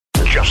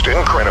just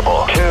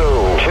incredible. Two.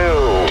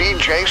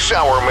 DJ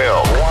Sour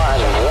Milk. One.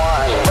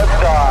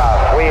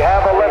 Liftoff. We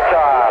have a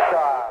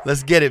liftoff.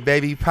 Let's get it,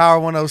 baby. Power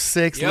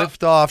 106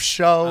 Liftoff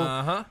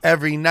show.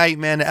 Every night,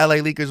 man. The LA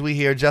Leakers, we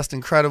here. Just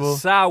incredible.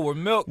 Sour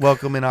Milk.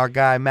 Welcoming our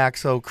guy,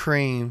 Maxo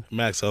Kream.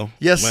 Maxo.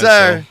 Yes,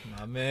 sir.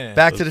 My man.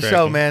 Back to the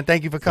show, man.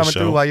 Thank you for coming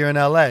through while you're in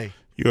LA.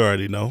 You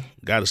already know.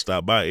 Got to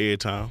stop by every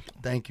time.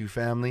 Thank you,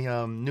 family.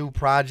 New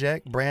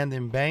project,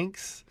 Brandon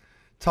Banks.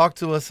 Talk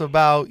to us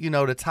about,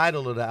 the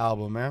title of the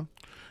album, man.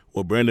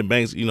 Well, Brandon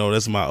Banks,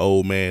 that's my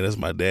old man. That's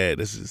my dad.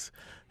 This is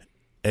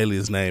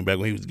alias name back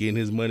when he was getting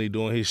his money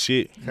doing his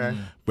shit. Okay.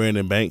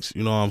 Brandon Banks,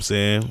 you know what I'm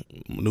saying?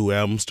 New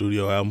album,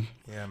 studio album.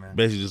 Yeah, man.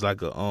 Basically just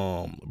like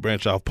a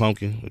branch off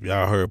Pumpkin. If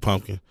y'all heard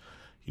Pumpkin,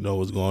 you know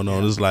what's going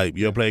on. It's like,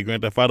 you ever played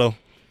Grand Theft Auto?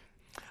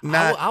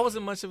 I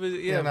wasn't much of a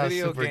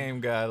video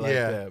game guy like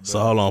that. Bro. So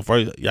hold on,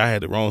 first y'all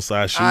had the wrong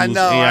size shoes. I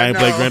know. And y'all ain't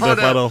played Grand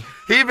Theft Auto.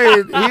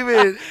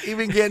 He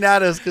been getting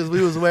at us because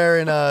we was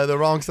wearing the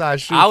wrong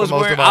size shoes. I was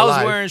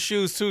wearing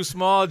shoes too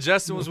small.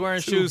 Justin was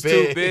wearing shoes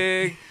too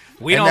big.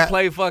 We don't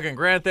play fucking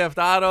Grand Theft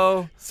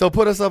Auto. So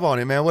put us up on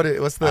it, man.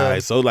 What's the? All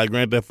right, so like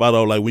Grand Theft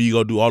Auto, like when you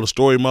go do all the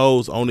story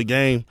modes on the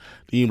game,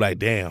 then you be like,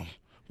 damn.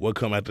 What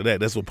come after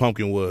that? That's what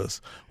Pumpkin was.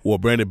 Well,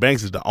 Brandon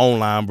Banks is the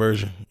online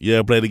version.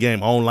 Yeah, play the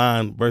game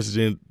online versus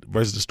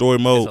the story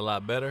mode. It's a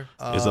lot better.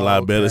 It's a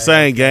lot better.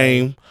 Same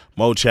game,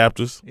 more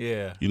chapters.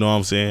 Yeah. You know what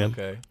I'm saying?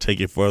 Okay. Take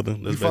it further.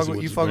 You fuck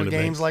with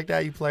games like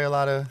that? You play a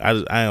lot of? I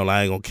ain't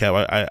gonna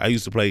cap. I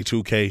used to play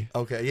 2K.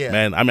 Okay, yeah.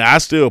 Man, I mean, I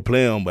still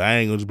play them, but I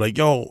ain't gonna just be like,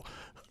 yo,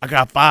 I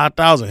got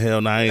 5,000.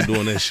 Hell, no, I ain't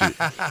doing that shit.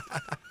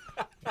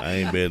 I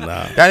ain't betting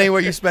now. That ain't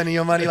where you spending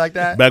your money like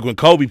that? Back when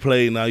Kobe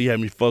played, now you had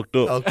me fucked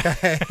up.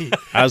 Okay.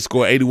 I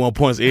scored 81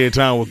 points every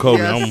time with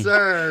Kobe. Yes,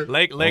 sir.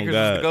 Lakers was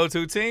the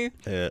go-to team?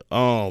 Yeah.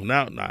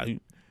 Now you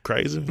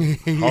crazy.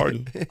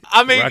 Harden.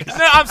 I mean,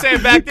 no, I'm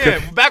saying back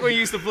then, back when you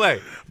used to play.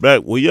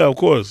 Well, yeah, of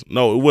course.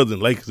 No, it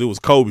wasn't Lakers. It was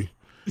Kobe.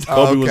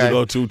 Kobe was the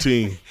go-to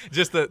team.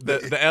 Just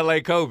the L.A.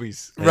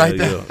 Kobe's. Right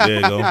there. Yeah, there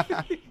you go.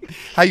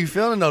 How you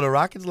feeling, though? The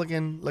Rockets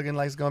looking like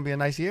it's going to be a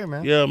nice year,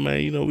 man. Yeah,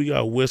 man. We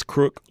got West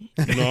Crook.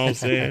 You know what I'm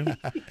saying?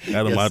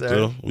 Got him out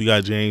there. We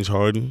got James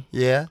Harden.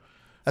 Yeah.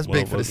 That's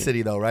big for the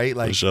city, though, right?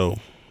 Like, for sure.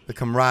 The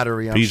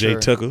camaraderie, I'm PJ sure.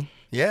 Tucker.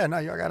 Yeah, no,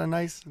 y'all got a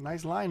nice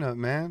lineup,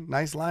 man.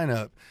 Nice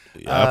lineup.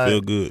 Yeah, I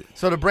feel good.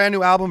 So the brand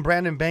new album,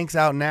 Brandon Banks,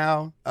 out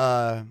now.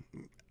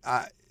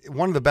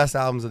 One of the best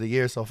albums of the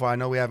year so far. I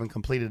know we haven't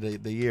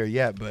completed the year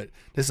yet, but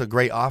this is a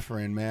great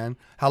offering, man.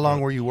 How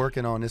long were you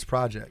working on this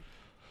project?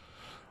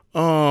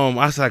 I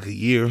was like a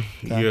year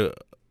and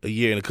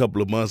a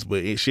couple of months,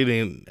 but shit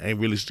ain't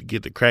really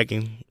get the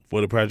cracking for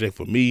the project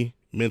for me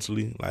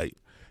mentally. Like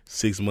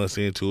 6 months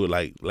into it,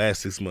 like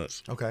last 6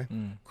 months. Okay.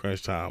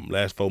 Crunch time.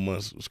 Last 4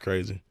 months was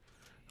crazy.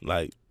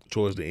 Like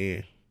towards the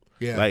end.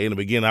 Yeah. Like in the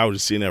beginning, I was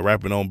just sitting there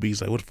rapping on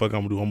beats. Like, what the fuck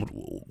I'm gonna do?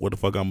 What the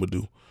fuck I'm gonna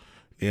do?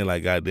 Then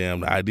like,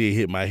 goddamn, the idea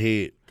hit my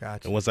head.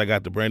 Gotcha. And once I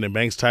got the Brandon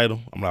Banks title,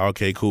 I'm like,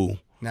 okay, cool.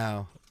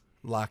 Now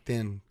locked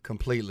in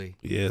completely.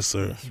 Yes,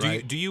 sir.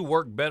 Do you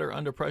work better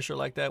under pressure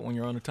like that when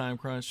you're on a time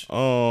crunch?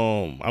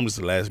 I'm just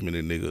a last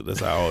minute nigga.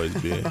 That's how I always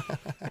been.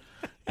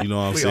 You know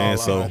what I'm saying?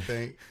 All are, I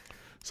think.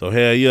 So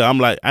hell yeah, I'm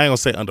like, I ain't gonna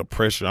say under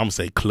pressure. I'm gonna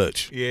say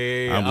clutch.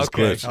 Yeah. I'm just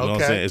clutch. You know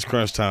what I'm saying? It's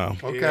crunch time.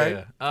 Okay.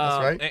 Yeah.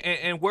 That's right.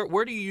 And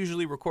where do you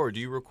usually record?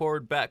 Do you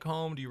record back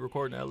home? Do you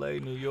record in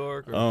L.A., New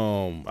York?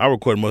 Or? I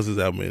record most of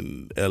this album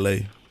in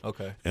L.A.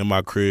 Okay. In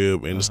my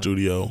crib, in the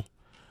studio.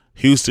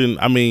 Houston,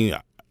 I mean,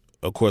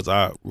 of course,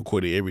 I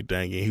recorded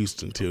everything in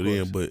Houston till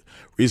then, but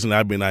recently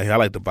I've been out here. I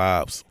like the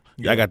vibes.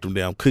 Yeah. I got them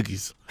damn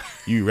cookies.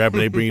 You rapping,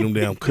 they bring them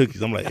damn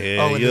cookies. I'm like,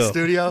 hell in the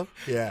studio?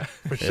 Yeah,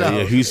 for sure.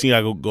 Yeah, Houston, you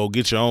gotta go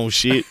get your own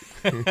shit.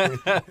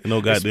 No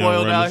goddamn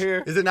spoiled runners. out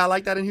here. Is it not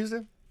like that in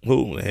Houston?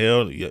 Who the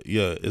hell?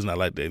 Yeah, it's not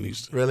like that in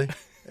Houston. Really?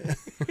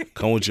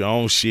 Come with your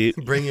own shit.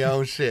 Bring your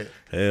own shit.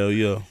 Hell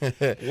yeah.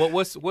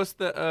 What's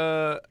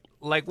the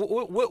like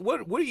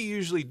what do you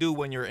usually do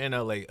when you're in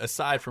LA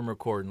aside from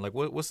recording? Like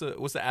what's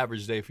the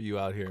average day for you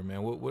out here,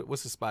 man?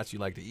 What's the spots you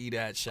like to eat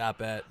at,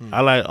 shop at?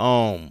 I like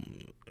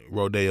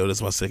Rodeo.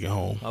 That's my second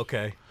home.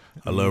 Okay.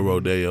 I love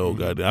Rodeo.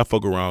 Goddamn, I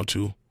fuck around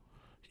too.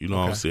 You know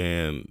what I'm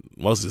saying?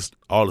 Most of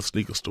all the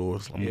sneaker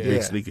stores. I'm a big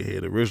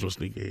sneakerhead, original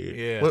sneakerhead.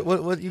 Yeah.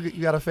 What you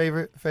got a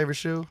favorite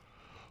shoe?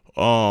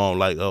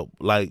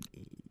 Like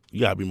you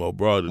gotta be more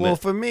broad than that. Well,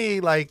 for me,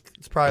 like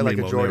it's probably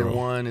like a Jordan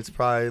 1. It's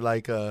probably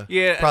like a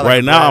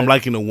Right now, I'm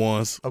liking the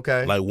ones.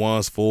 Okay. Like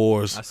ones,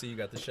 fours. I see you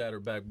got the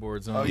shattered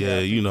backboards on. Oh, Yeah,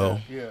 you know.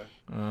 Yeah.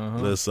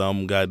 Little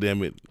something.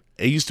 Goddamn it.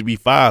 It used to be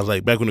fives,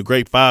 like back when the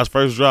great fives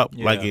first dropped,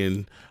 like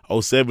in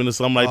 07 or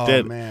something like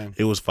that. Man.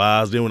 It was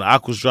fives. Then when the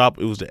Aquas dropped,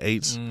 it was the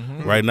eights.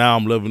 Right now,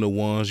 I'm loving the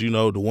ones. You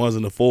know, the ones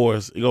and the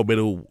fours. It go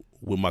better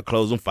with my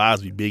clothes. Them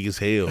fives be big as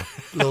hell.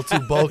 A little too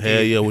bulky.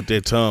 Hell yeah, with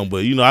that tongue.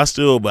 But you know, I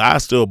still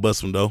bust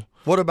them though.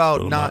 What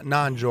about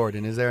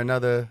non-Jordan? Is there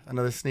another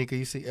sneaker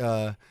you see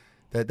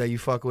that you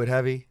fuck with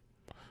heavy?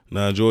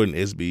 Non-Jordan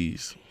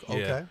SBs. Okay.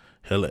 Yeah.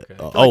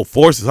 Hell,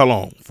 Forces. How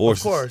long?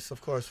 Forces.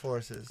 Of course,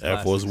 Forces. Air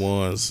Force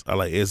Ones. I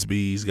like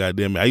SBs.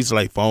 Goddamn it. I used to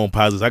like foam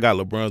posits. I got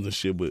LeBrons and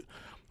shit, but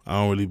I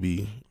don't really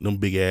be them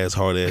big ass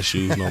hard ass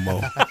shoes no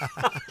more.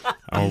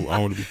 I don't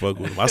really be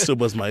fucking with them. I still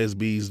bust my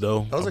SBs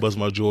though. I bust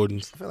my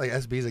Jordans. I feel like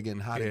SBs are getting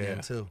hot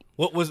again too.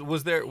 What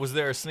was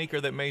there a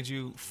sneaker that made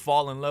you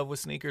fall in love with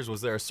sneakers?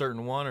 Was there a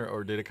certain one,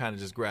 or did it kind of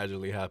just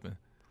gradually happen?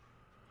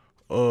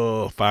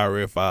 Fire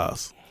Red 5s.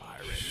 Fire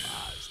Red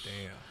 5s,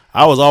 damn.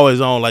 I was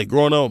always on, like,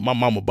 growing up, my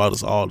mama bought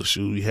us all the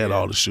shoes. We had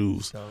all the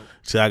shoes.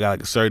 Till I got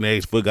like a certain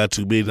age, foot got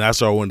too big, and I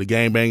started wanting to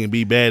gang bang and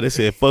be bad. They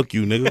said, fuck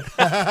you, nigga.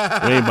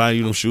 We ain't buying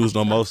you them shoes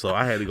no more, so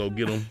I had to go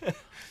get them.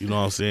 You know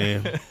what I'm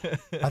saying?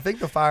 I think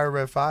the Fire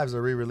Red 5s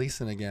are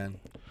re-releasing again.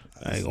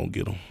 I ain't gonna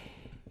get them.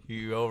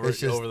 You over the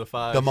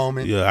 5s? The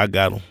moment. Yeah, I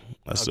got them.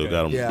 I still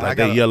got them. Yeah, like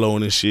they yellow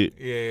and shit.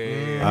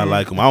 Yeah. I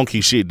like them. I don't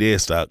keep shit dead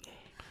stock.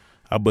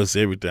 I bust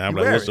everything. I'm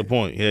like, what's the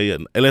point? Yeah.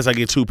 Unless I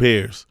get 2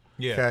 pairs.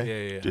 Yeah,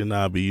 Okay. yeah. Then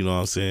I'll be, you know what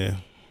I'm saying?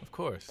 Of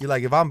course. You're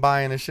like, if I'm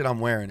buying this shit, I'm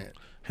wearing it.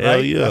 Hell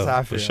right? yeah, That's how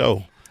I feel.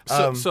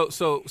 for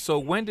sure. So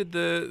when did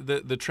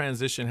the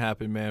transition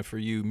happen, man, for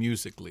you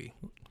musically?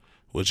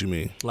 What you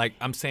mean? Like,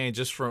 I'm saying,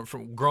 just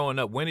from growing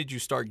up, when did you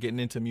start getting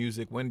into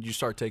music? When did you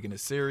start taking it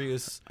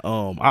serious?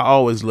 I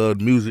always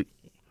loved music.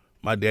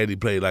 My daddy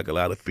played like a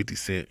lot of 50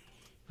 Cent.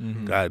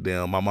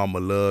 Goddamn, my mama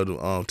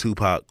loved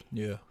Tupac.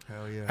 Yeah.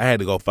 Hell yeah. I had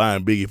to go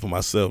find Biggie for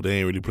myself. They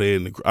ain't really play it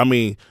in the. I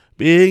mean,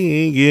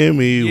 Biggie, give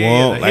me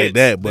one like hits,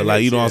 that, but like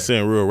hits, you know what I'm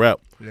saying, real rap.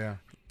 Yeah.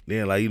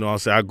 Then like you know what I'm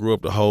saying, I grew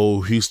up the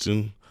whole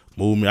Houston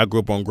movement. I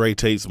grew up on Great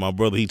Tapes. My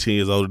brother, he 10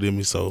 years older than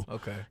me, so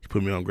he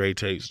put me on Great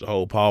Tapes. The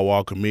whole Paul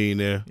Walker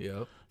Millionaire.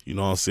 Yep. You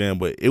know what I'm saying?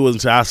 But it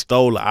wasn't until I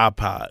stole the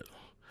iPod.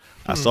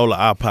 I stole an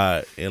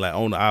iPod, and like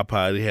on the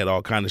iPod, it had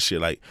all kind of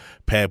shit like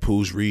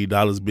Papoose, Reed,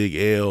 Dollars, Big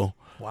L.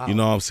 Wow. You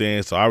know what I'm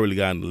saying? So I really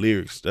got into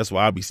lyrics. That's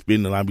why I be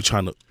spitting and I be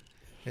trying to,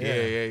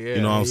 Yeah.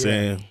 you know what I'm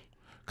saying?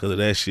 Because of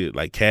that shit,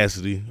 like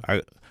Cassidy.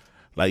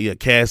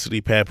 Cassidy,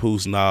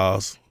 Papoose,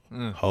 Nas,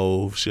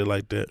 Hove, shit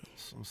like that.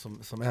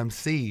 Some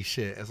MC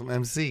shit. Some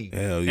MC.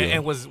 Hell yeah.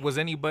 And was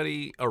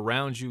anybody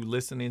around you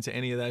listening to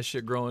any of that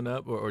shit growing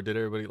up, or did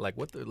everybody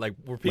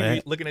were people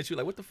looking at you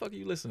like, what the fuck are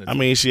you listening to? I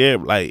mean,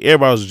 shit, like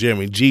everybody was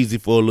jamming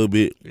Jeezy for a little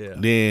bit. Yeah.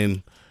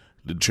 Then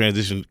the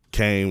transition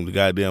came to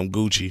goddamn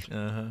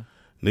Gucci.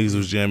 Niggas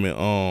was jamming.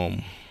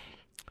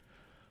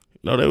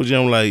 They was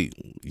jamming like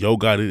Yo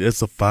Gotti.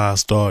 It's a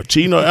 5-star.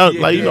 You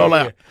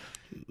know,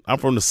 I'm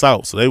from the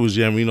South, so they was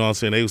jamming. You know what I'm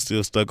saying? They was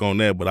still stuck on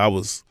that, but I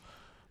was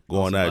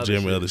going out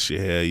jamming other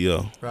shit. Hell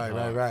yeah.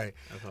 Right.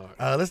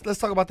 Let's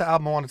talk about the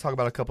album. I want to talk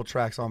about a couple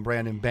tracks on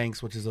Brandon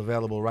Banks, which is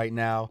available right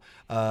now.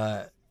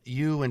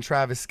 You and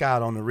Travis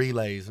Scott on the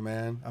relays,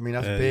 man. I mean,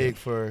 that's big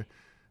for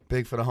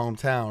the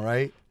hometown,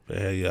 right?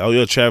 Hell yeah. Oh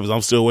yeah, Travis.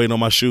 I'm still waiting on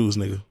my shoes,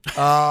 nigga.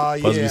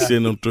 Supposed to be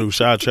sending them through.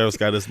 Shout out Travis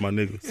Scott. That's my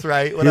nigga. That's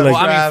right. He like,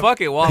 I mean, fuck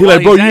it. He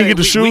like, bro, you didn't get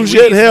the shoes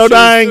yet? Hell no,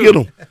 I ain't get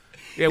them.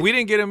 Yeah, we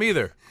didn't get them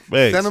either.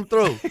 Thanks. Send them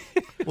through.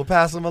 We'll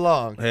pass them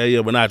along. Hell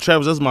yeah, but nah,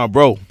 Travis, that's my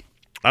bro.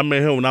 I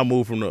met him when I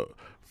moved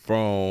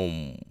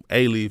from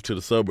A-Leaf to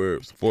the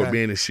suburbs, Fort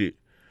Bend and shit.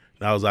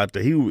 And I was out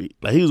there. He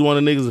was one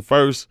of the niggas at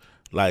first,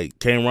 like,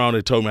 came around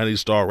and told me I need to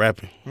start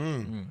rapping.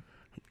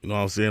 You know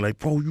what I'm saying? Like,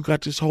 bro, you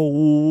got this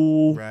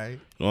whole... Right.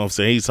 You know what I'm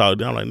saying? He talked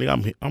down like,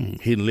 nigga, I'm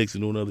hitting licks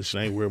and doing other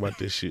shit. I ain't worried about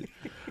this shit.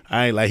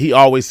 I ain't like, he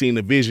always seen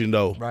the vision,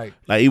 though. Right.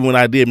 Like, even when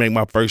I did make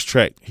my first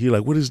track, he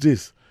like, what is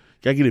this?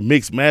 Gotta get it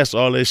mixed, master,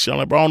 all that shit. I'm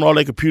like, bro, I don't know all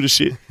that computer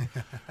shit.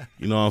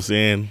 You know what I'm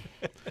saying?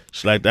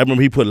 It's like, I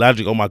remember he put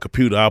Logic on my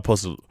computer. I was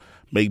supposed to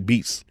make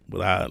beats,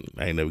 but I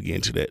ain't never get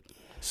into that.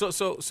 So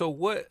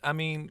what, I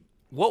mean,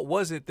 what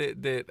was it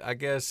that I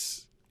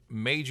guess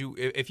made you,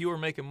 if you were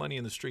making money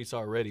in the streets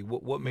already,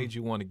 what made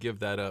you want to give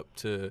that up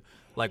to,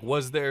 like,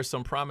 was there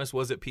some promise?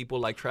 Was it people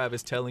like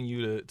Travis telling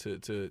you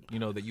to you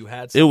know, that you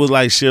had something? It was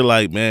like shit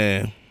like,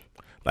 man,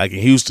 like in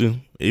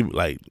Houston,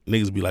 like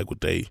niggas be like with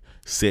they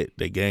set,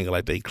 they gang,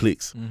 like they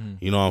cliques.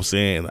 You know what I'm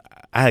saying?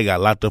 I had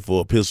got locked up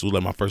for a pistol,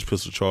 like my first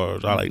pistol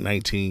charge. I was like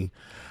 19.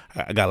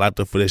 I got locked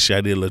up for that shit.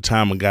 I did a little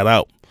time and got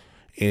out.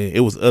 And it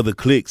was other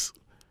cliques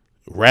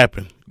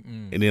rapping.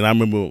 And then I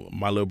remember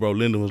my little bro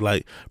Lyndon was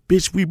like,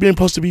 bitch, we been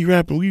supposed to be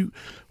rapping.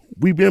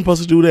 We been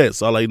supposed to do that.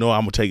 So I like, no,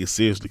 I'm going to take it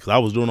seriously. Because I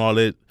was doing all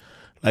that,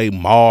 like,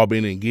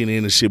 mobbing and getting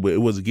in and shit, but it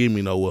wasn't getting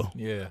me nowhere.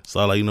 Yeah. So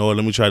I like, you know what,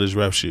 let me try this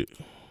rap shit.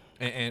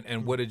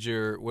 And what did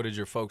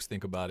your folks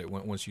think about it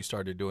once you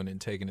started doing it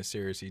and taking it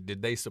seriously?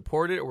 Did they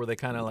support it, or were they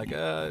kind of like,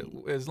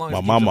 as long as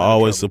my mama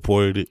always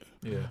supported it.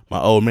 Yeah. My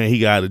old man, he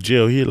got out of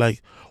jail. He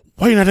like,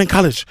 why you not in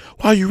college?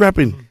 Why are you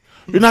rapping?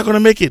 You're not gonna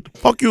make it.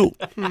 Fuck you.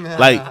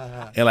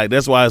 Like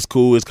that's why it's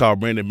cool. It's called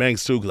Brandon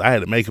Banks too, because I had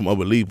to make him a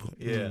believer.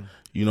 Yeah.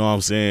 You know what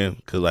I'm saying?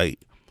 Because like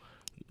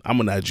I'm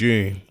a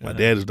Nigerian. My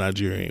dad is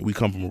Nigerian. We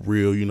come from a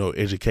real, you know,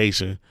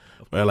 education.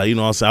 Right? Like, you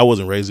know what I'm saying? I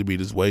wasn't raised to be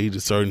this way.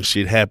 Just certain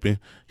shit happened.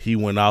 He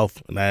went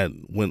off, and I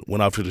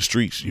went off to the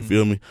streets. You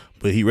feel me?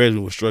 But he raised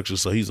me with structure,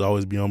 so he's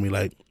always be on me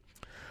like,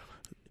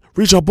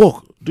 read your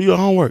book, do your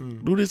homework,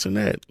 do this and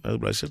that. I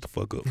was like, shut the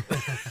fuck up.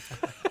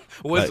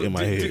 In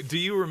my head. Do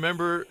you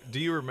remember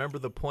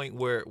the point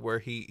where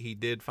he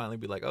did finally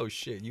be like, oh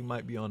shit, you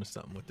might be onto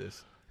something with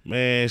this?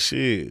 Man,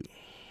 shit.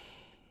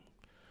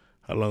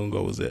 How long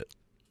ago was that?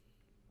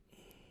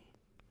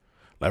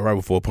 like right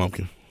before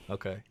Pumpkin.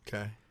 Okay.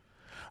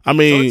 I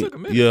mean, took a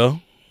minute. yeah.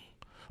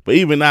 But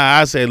even now,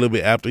 I say a little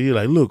bit after, he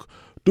like, look,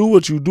 do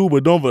what you do,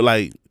 but don't, but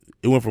like,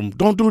 it went from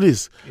don't do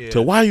this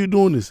to why are you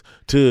doing this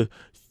to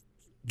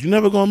you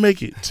never gonna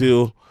make it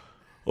till,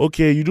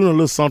 okay, you doing a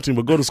little something,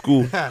 but go to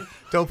school.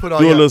 Don't put all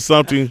do a your, little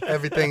something.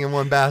 everything in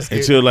one basket.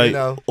 Until like, you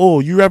know. oh,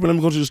 you rapping, let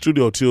me go to the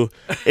studio. Till,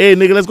 hey,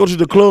 nigga, let's go to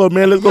the club,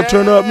 man. Let's go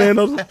turn up, man.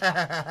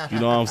 You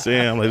know what I'm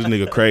saying? I'm like, this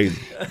nigga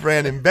crazy.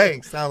 Brandon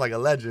Banks sounds like a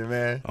legend,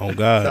 man. Oh,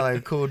 God. Sound like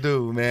a cool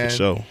dude, man. For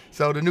sure.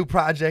 So the new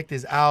project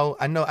is out.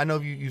 I know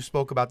you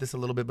spoke about this a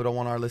little bit, but I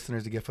want our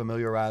listeners to get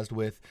familiarized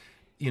with,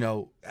 you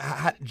know,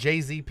 how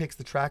Jay-Z picks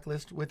the track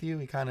list with you.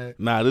 He kind of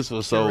Nah, this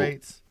was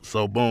curates.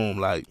 so boom,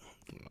 like,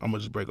 I'm going to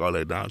just break all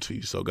that down to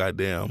you. So,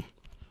 goddamn,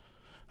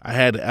 I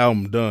had the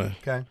album done.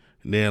 Okay.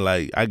 And then,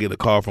 like, I get a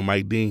call from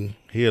Mike Dean.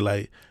 He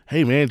like,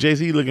 hey, man,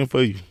 Jay-Z looking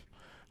for you.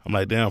 I'm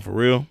like, damn, for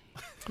real?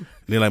 And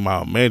then, like,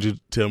 my manager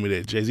tell me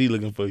that Jay-Z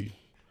looking for you.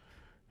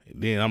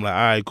 And then I'm like, all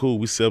right, cool.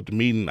 We set up the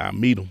meeting. I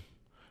meet him.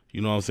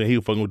 You know what I'm saying? He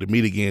was fucking with the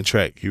Meet Again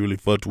track. He really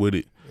fucked with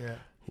it. Yeah.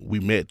 We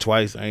met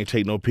twice. I ain't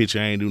take no picture.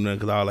 I ain't do nothing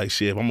because I was like,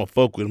 shit, if I'm going to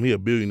fuck with him, he a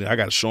billionaire. I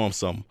got to show him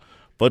something.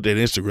 Fuck that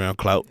Instagram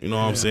clout. You know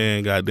what I'm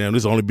saying? Goddamn,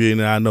 this is the only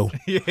billionaire I know.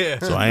 Yeah.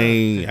 So I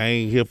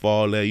ain't here for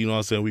all that. You know what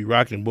I'm saying? We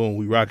rocking, boom,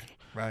 we rocking.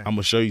 Right. I'm going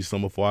to show you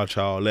some before I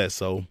try all that.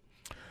 So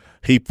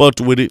he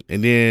fucked with it.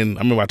 And then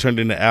I remember I turned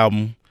in the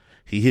album.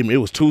 He hit me. It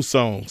was 2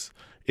 songs.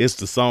 It's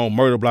the song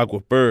Murder Block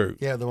with Berg.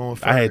 Yeah, the one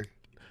with Ferg.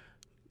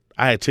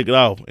 I had took it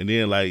off. And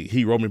then, like,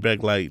 he wrote me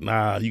back like,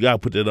 nah, you got to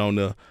put that on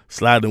the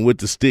sliding with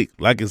the stick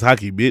like it's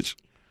hockey, bitch.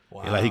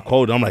 Wow. And, like, he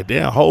quoted. I'm like,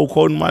 damn, whole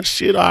quoting my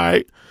shit, all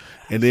right.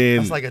 And then.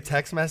 That's like a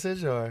text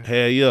message or?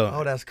 Hell yeah.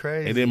 Oh, that's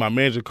crazy. And then my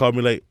manager called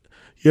me like,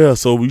 yeah,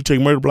 so you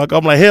take Murder Block?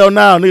 I'm like, hell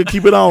no, nigga,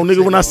 keep it on,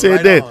 nigga, when I said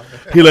Right that. on.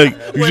 He like,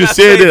 you just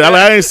said that.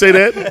 I ain't say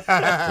that.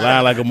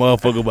 Lying like a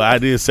motherfucker, but I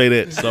did say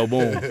that. So,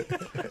 boom.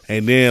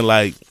 And then,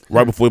 like,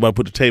 right before he about to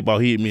put the tape out,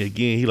 he hit me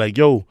again. He like,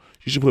 yo,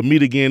 you should put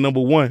Meet Again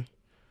 #1.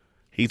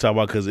 He talking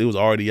about because it was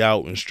already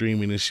out and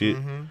streaming and shit.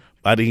 Mm-hmm.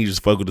 I think he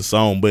just fuck with the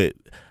song. But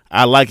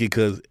I like it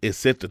because it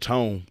set the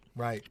tone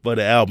Right. for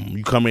the album.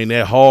 You come in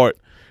that hard,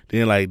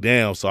 then like,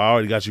 damn, so I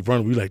already got you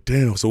front of me. Like,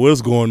 damn, so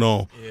what's going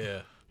on?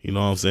 Yeah. You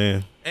know what I'm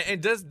saying?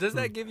 And does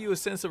that give you a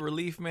sense of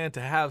relief, man,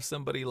 to have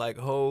somebody like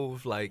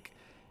Hove, like,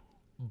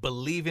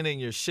 believing in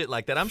your shit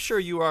like that? I'm sure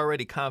you were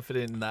already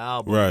confident in the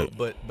album, Right.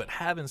 but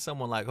having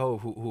someone like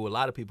Hove, who a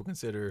lot of people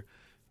consider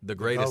the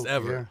greatest GOAT,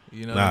 ever,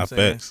 you know Nah, what I'm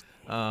saying?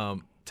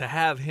 facts. To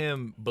have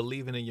him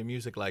believing in your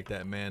music like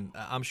that, man,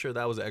 I'm sure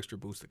that was an extra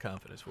boost of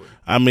confidence for you.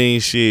 I mean,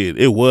 shit,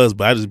 it was,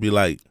 but I just be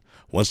like,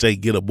 once they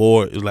get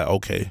aboard, it's like,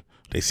 okay,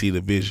 they see the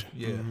vision.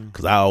 Yeah.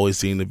 Because I always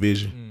seen the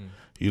vision.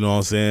 You know what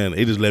I'm saying?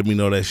 It just let me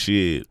know that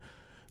shit.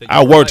 That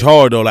I you worked like-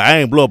 hard, though. Like, I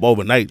ain't blow up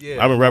overnight.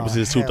 Yeah. I've been rapping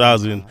since hell no.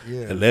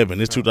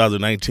 2011. It's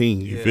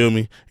 2019. You Yeah. feel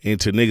me? And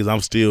to niggas, I'm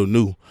still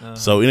new.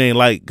 So it ain't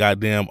like,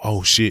 goddamn,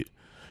 oh, shit.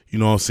 You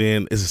know what I'm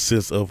saying? It's a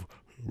sense of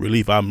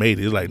relief. I made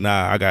it. It's like,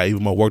 nah, I got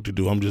even more work to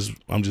do. I'm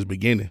just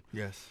beginning.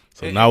 Yes.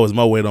 So now it's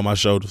more weight on my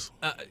shoulders.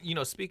 You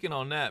know, speaking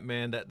on that,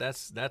 man,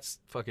 that's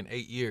fucking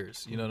 8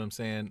 years. You know what I'm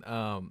saying?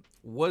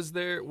 Was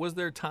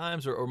there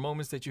times or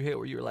moments that you hit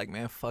where you were like,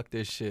 man, fuck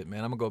this shit,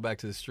 man, I'm gonna go back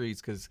to the streets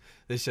because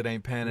this shit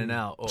ain't panning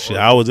out? Shit,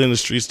 I was in the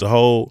streets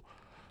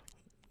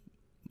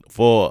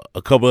for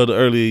a couple of the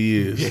earlier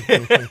years.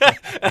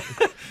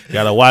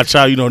 Gotta watch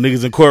out, you know,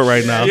 niggas in court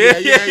right now. Yeah.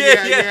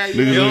 Niggas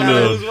You don't in know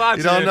there. who's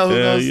watching. You don't know who's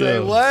Hell going to say yeah.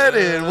 what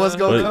and what's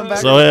going to come back.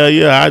 So hell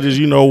yeah, I just,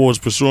 you know, was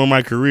pursuing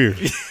my career.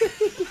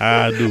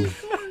 How I do.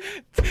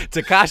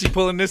 Tekashi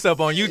pulling this up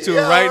on YouTube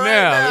Yeah, right right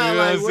now. now, You know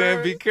like, what I'm saying?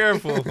 word. Be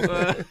careful.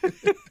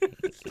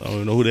 I don't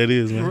even know who that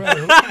is, man.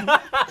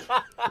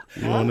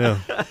 You on there?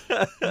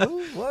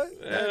 Who? What?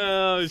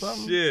 Oh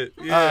shit!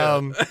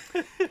 Yeah.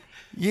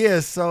 Yeah,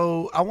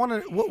 so I want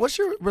to. What's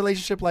your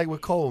relationship like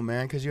with Cole,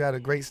 man? Because you had a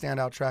great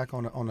standout track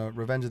on a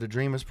Revenge of the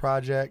Dreamers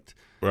project.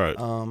 Right.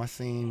 I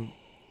seen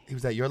he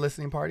was at your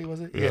listening party,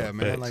 was it? Yeah,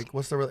 man. facts. Like,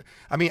 what's the?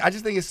 I mean, I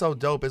just think it's so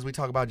dope as we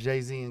talk about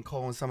Jay-Z and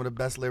Cole and some of the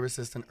best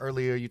lyricists. And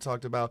earlier you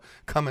talked about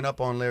coming up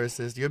on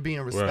lyricists. You're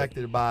being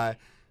respected by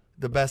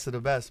the best of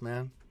the best,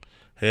 man.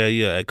 Hell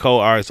yeah. At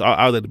Cole, all right, so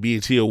I was at the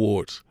BET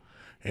Awards.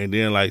 And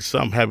then, like,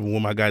 something happened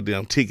with my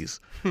goddamn tickets.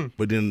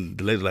 But then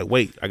the lady like,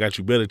 wait, I got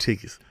you better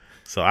tickets.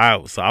 So I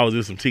was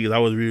with some tickets I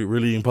was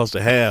really even supposed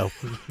to have.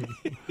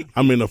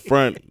 I'm in the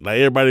front. Like,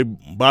 everybody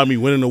by me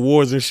winning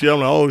awards and shit. I'm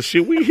like, oh,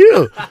 shit, we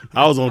here.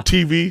 I was on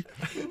TV.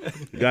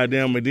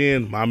 Goddamn, and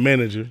then my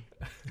manager,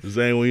 the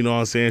same one, you know what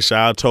I'm saying?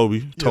 Shout out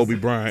Toby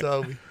Bryant.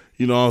 Toby.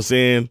 You know what I'm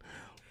saying?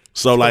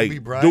 So,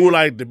 like, Bryant. do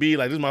like the B,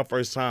 like, this is my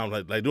first time.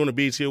 Like doing the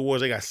BET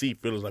Awards, they got seat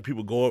fillers. Like,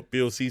 people go up,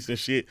 fill seats and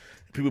shit.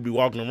 People be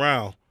walking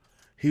around.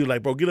 He was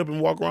like, bro, get up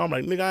and walk around. I'm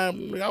like, nigga,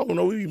 I don't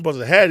know we even supposed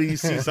to have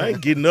these seats. I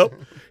ain't getting up.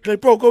 He's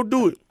like, bro, go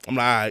do it. I'm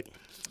like, all right.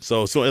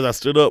 So as soon as I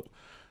stood up,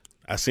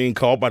 I seen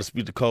Cole, about to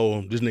speak to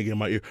Cole. This nigga in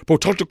my ear, bro,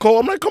 talk to Cole.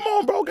 I'm like, come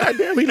on, bro.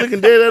 Goddamn, he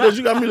looking dead at us.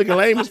 You got me looking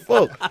lame as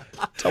fuck.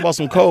 Talk about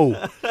some Cole. You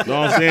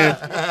know what I'm saying?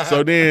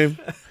 So then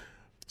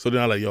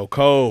I'm like, yo,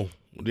 Cole.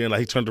 Then,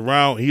 like, he turned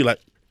around. And he like,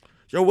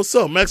 yo, what's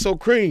up, Maxo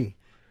Kream?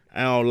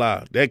 I don't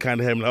lie. That kind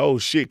of had me like, oh,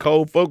 shit,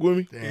 Cole fuck with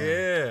me?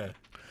 Yeah.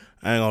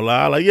 I ain't gonna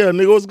lie. Like, yeah,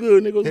 nigga, what's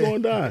good? Nigga, what's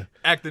going down?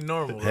 Acting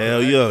normal. Hell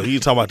right? yeah. He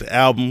talking about the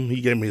album. He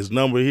gave me his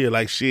number here.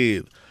 Like,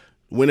 shit.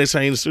 When they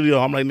say in the studio,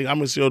 I'm like, nigga, I'm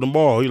in the studio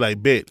tomorrow. He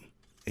like, bet.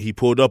 And he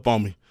pulled up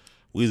on me.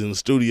 We was in the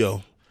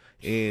studio.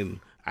 And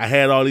I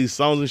had all these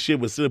songs and shit,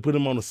 but instead of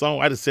putting him on the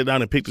song, I just sat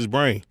down and picked his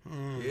brain.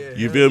 Yeah,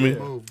 You feel me?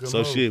 Good So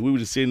move. shit, we were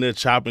just sitting there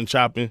chopping.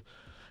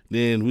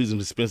 Then we was in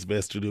the expensive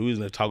ass studio. We was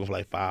in there talking for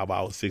like 5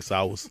 hours, 6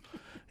 hours.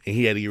 And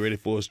he had to get ready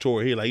for his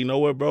tour. He like, you know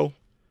what, bro?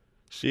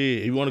 Shit,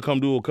 if you want to come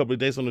do a couple of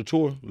days on the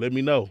tour, let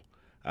me know.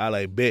 I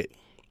like, bet.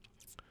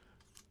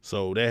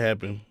 So that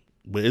happened.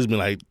 But it's been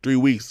like 3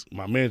 weeks.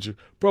 My manager,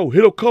 bro,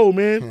 hit up Cole,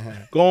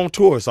 man. Go on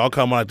tour. So I'll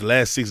come on like the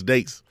last 6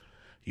 dates.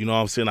 You know what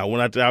I'm saying? I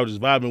went out there, I was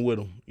just vibing with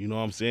him. You know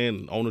what I'm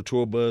saying? On the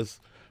tour bus,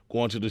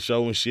 going to the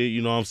show and shit,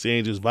 you know what I'm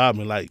saying? Just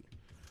vibing. Like,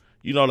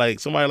 you know, like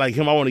somebody like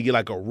him, I want to get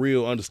like a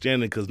real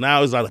understanding because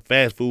now it's like a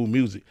fast food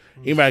music.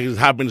 Anybody can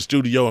just hop in the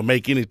studio and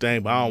make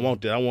anything, but I don't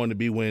want that. I want it to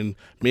be when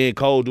me and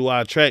Cole do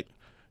our track,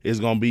 it's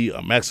going to be a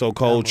Maxo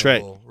Cole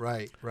track.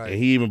 Right. And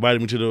he even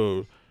invited me to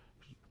the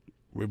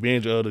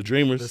Revenge of the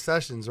Dreamers. The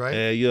sessions,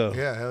 right? Yeah.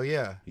 Yeah, hell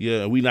yeah.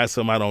 Yeah, we not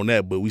something out on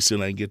that, but we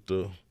still ain't get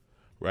the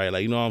right.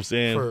 Like, you know what I'm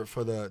saying?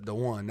 For the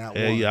one, that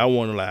Yeah, one. yeah. I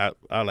want to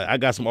I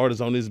got some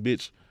artists on this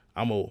bitch.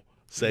 I'm gonna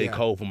say Yeah.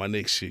 Cole for my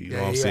next shit. You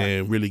know what I'm Yeah.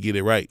 saying? Really get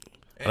it right.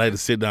 I like to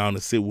sit down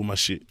and sit with my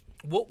shit.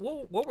 What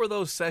were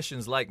those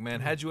sessions like,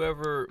 man? Had you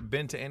ever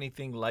been to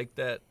anything like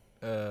that?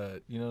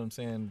 You know what I'm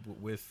saying?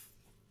 With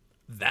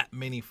that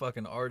many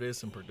fucking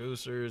artists and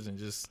producers and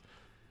just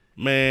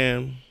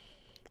Man,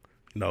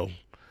 no.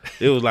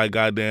 It was like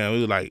goddamn. It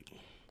was like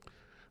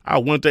I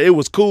went there. It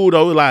was cool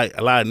though. It was like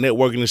a lot of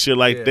networking and shit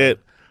like Yeah. that.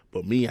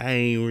 But me, I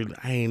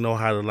ain't know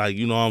how to like.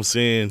 You know what I'm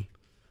saying?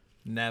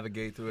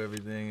 navigate through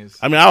everything.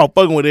 I mean, I was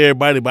fucking with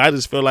everybody, but I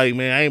just feel like,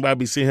 man, I ain't about to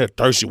be sitting here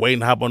thirsty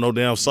waiting to hop on no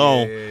damn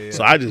song. Yeah.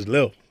 So I just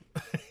left.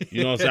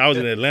 You know what I'm saying? I was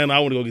in Atlanta. I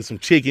went to go get some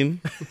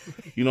chicken.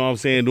 You know what I'm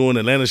saying? Doing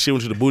Atlanta shit,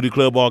 went to the booty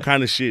club, all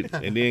kind of shit.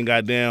 And then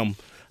goddamn,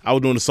 I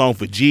was doing the song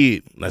for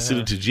Jid. And I sent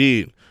it to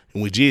Jid.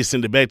 And when Jid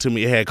sent it back to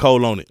me, it had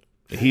Cole on it.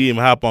 And he didn't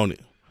even hop on it.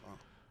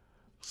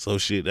 So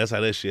shit, that's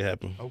how that shit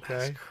happened. Okay.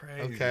 That's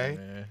crazy, Okay.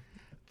 man.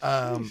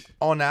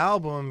 On the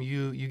album,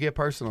 you get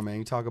personal, man.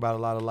 You talk about a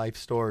lot of life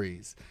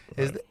stories.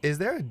 Is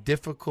there a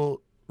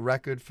difficult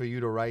record for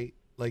you to write?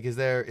 Like, is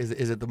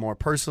it the more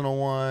personal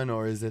one,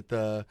 or is it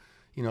the,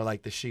 you know,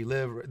 like the She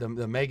Live,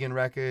 the Megan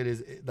record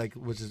is like,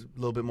 which is a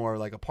little bit more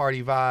like a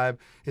party vibe?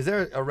 Is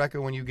there a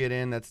record when you get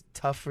in that's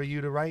tough for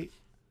you to write?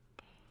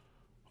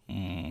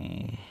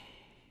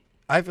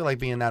 I feel like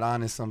being that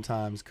honest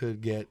sometimes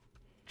could get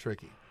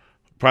tricky.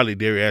 Probably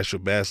Dairy Astro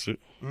Bastard.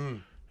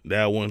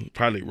 That one.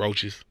 Probably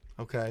Roaches.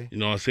 Okay. You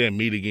know what I'm saying?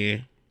 Meet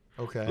Again.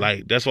 Okay.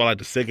 Like, that's why, like,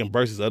 the second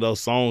verses of those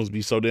songs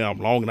be so damn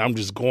long, and I'm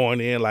just going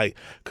in, like,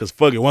 because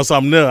fuck it. Once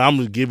I'm there, I'm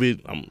going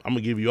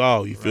to give you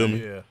all. You feel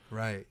me? Yeah.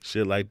 Right.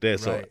 Shit like that.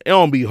 So Right. it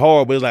don't be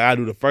hard, but it's like I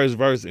do the first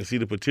verse and see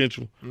the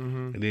potential,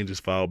 and then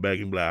just fall back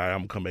and be like, all right, I'm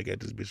going to come back at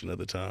this bitch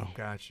another time.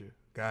 Got you.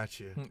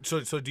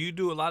 So do you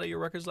do a lot of your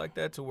records like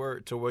that to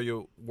where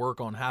you work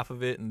on half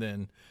of it and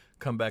then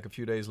come back a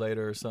few days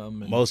later or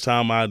something? Most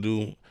time I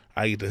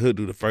get the hood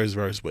do the first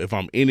verse, but if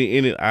I'm in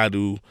it, I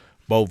do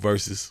both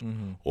verses.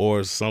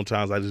 Or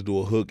sometimes I just do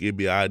a hook. It'd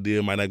be an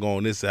idea, might not go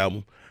on this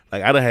album.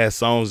 Like, I done had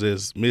songs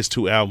that's missed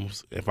 2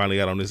 albums and finally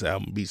got on this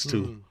album, beats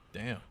 2.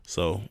 Damn.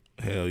 So,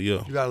 hell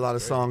yeah. You got a lot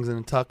of songs in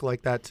the tuck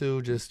like that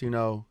too, just, you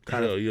know,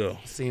 kind Hell of yeah.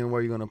 seeing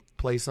where you're going to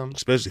place them.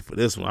 Especially for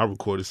this one, I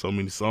recorded so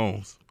many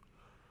songs.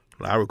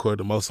 Like, I recorded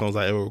the most songs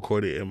I ever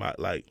recorded in my,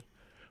 like,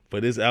 for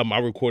this album, I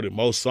recorded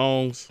most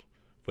songs.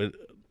 But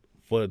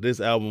for this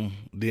album,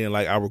 then,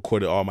 like, I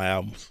recorded all my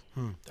albums.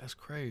 That's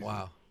crazy.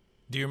 Wow.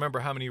 Do you remember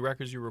how many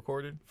records you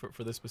recorded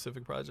for this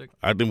specific project?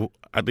 I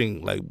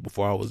think like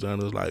before I was done,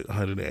 it was like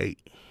 108.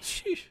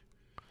 Sheesh.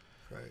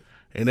 Right.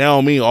 And that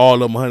don't mean all of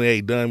them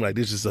 108 done. Like,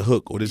 this is a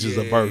hook or this is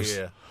a Yeah, verse.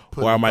 yeah.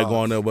 Put Or I in might bars. go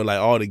on there, but like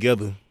all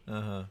together.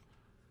 Uh-huh.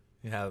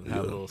 You have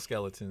little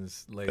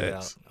skeletons laid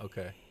Facts. out.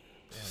 Okay. Damn,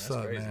 that's What's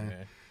up, crazy, man?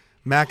 man.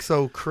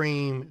 Maxo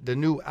Kream, the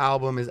new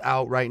album is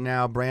out right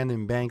now.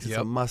 Brandon Banks, it's a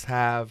Yep.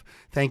 must-have.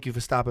 Thank you for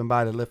stopping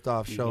by the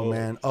Liftoff Show,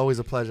 man. Always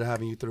a pleasure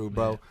having you through,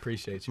 bro. Man,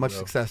 appreciate you, Much bro.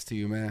 success to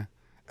you, man.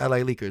 LA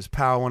Leakers,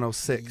 Power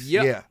 106.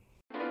 Yep. Yeah.